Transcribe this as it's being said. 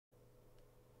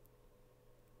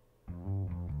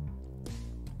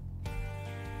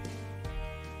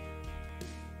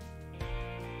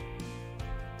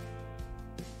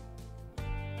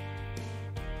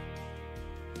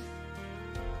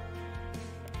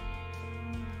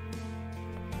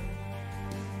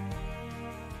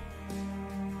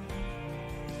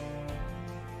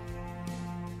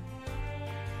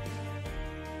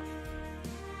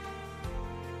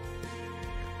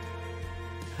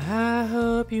I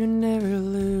hope you never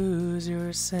lose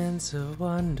your sense of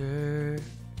wonder.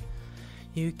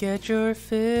 You get your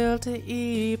fill to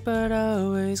eat, but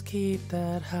always keep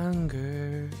that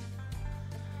hunger.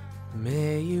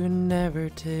 May you never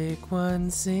take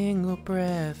one single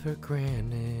breath for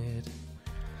granted.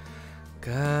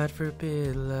 God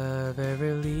forbid love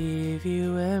ever leave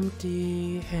you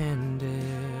empty-handed.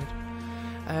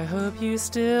 I hope you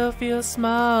still feel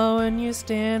small when you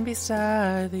stand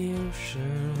beside the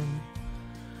ocean.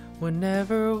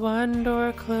 Whenever one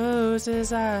door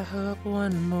closes, I hope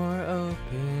one more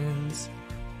opens.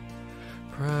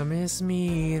 Promise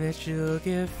me that you'll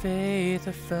give faith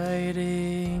a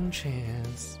fighting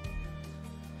chance.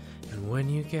 And when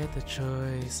you get the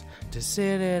choice to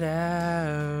sit it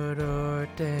out or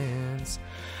dance,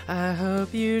 I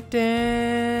hope you dance.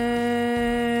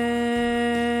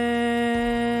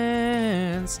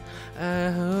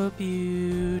 I hope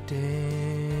you dance.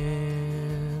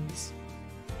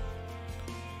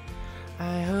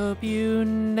 I hope you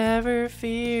never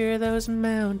fear those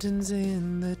mountains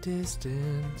in the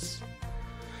distance.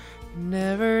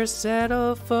 Never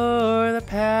settle for the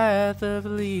path of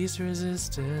least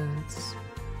resistance.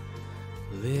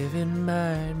 Living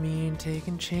might mean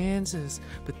taking chances,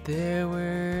 but they're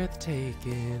worth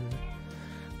taking.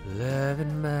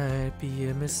 Loving might be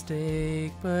a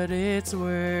mistake, but it's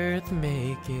worth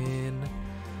making.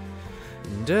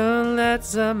 Don't let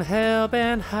some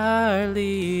hell-bent heart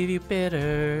leave you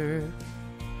bitter.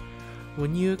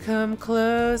 When you come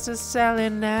close to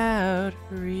selling out,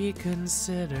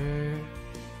 reconsider.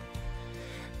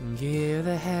 Give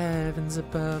the heavens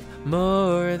above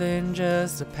more than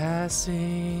just a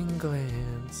passing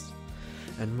glance.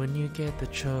 And when you get the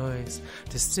choice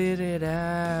to sit it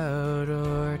out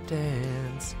or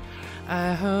dance,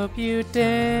 I hope you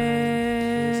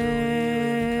dance.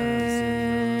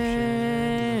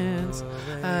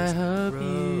 I hope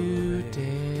you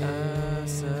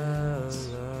dance.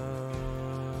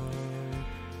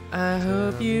 I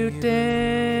hope you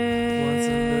dance.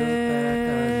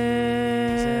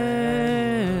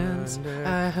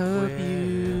 I hope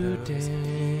you dance.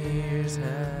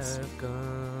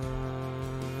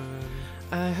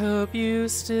 I hope you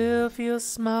still feel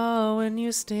small when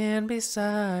you stand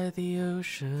beside the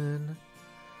ocean.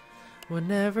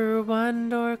 Whenever one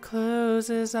door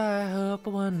closes, I hope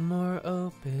one more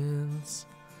opens.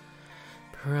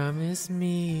 Promise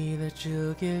me that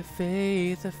you'll give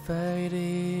faith a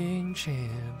fighting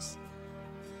chance.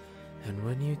 And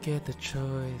when you get the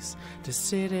choice to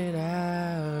sit it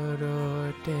out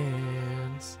or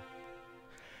dance,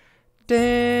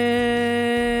 dance.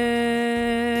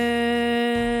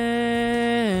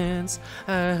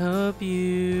 I hope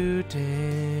you dance.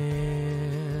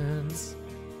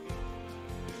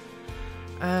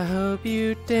 I hope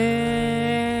you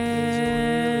dance.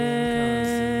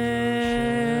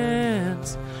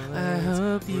 I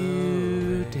hope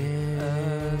you dance.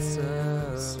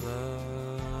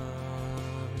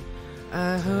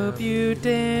 I hope you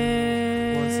dance.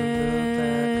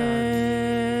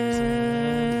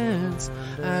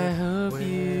 I hope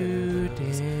you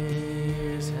dance.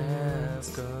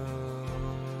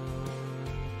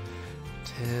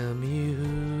 Tell me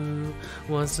who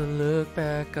wants to look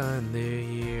back on their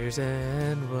years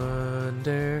and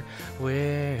wonder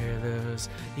where those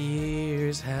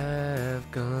years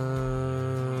have gone.